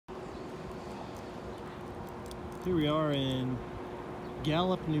Here we are in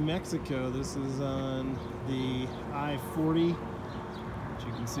Gallup, New Mexico. This is on the I-40. As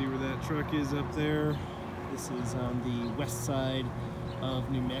you can see where that truck is up there. This is on the west side of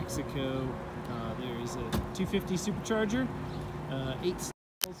New Mexico. There's a 250 Supercharger, 8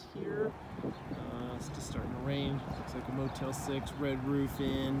 stalls here. It's just starting to rain. Looks like a Motel 6, red roof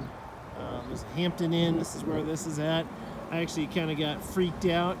inn. There's a Hampton Inn. This is where this is at. I actually kind of got freaked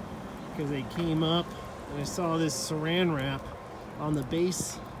out because they came up and I saw this saran wrap on the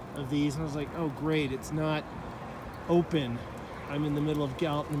base of these, and I was like, oh great, it's not open. I'm in the middle of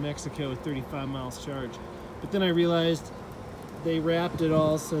Gallup, New Mexico with 35 miles charge. But then I realized they wrapped it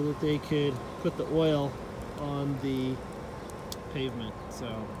all so that they could put the oil on the pavement. So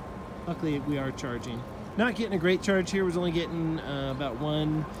luckily we are charging. Not getting a great charge here. Was only getting about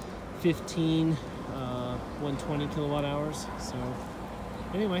 115, 120 kilowatt hours. So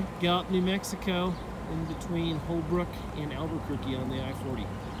anyway, Gallup, New Mexico, in between Holbrook and Albuquerque on the I-40.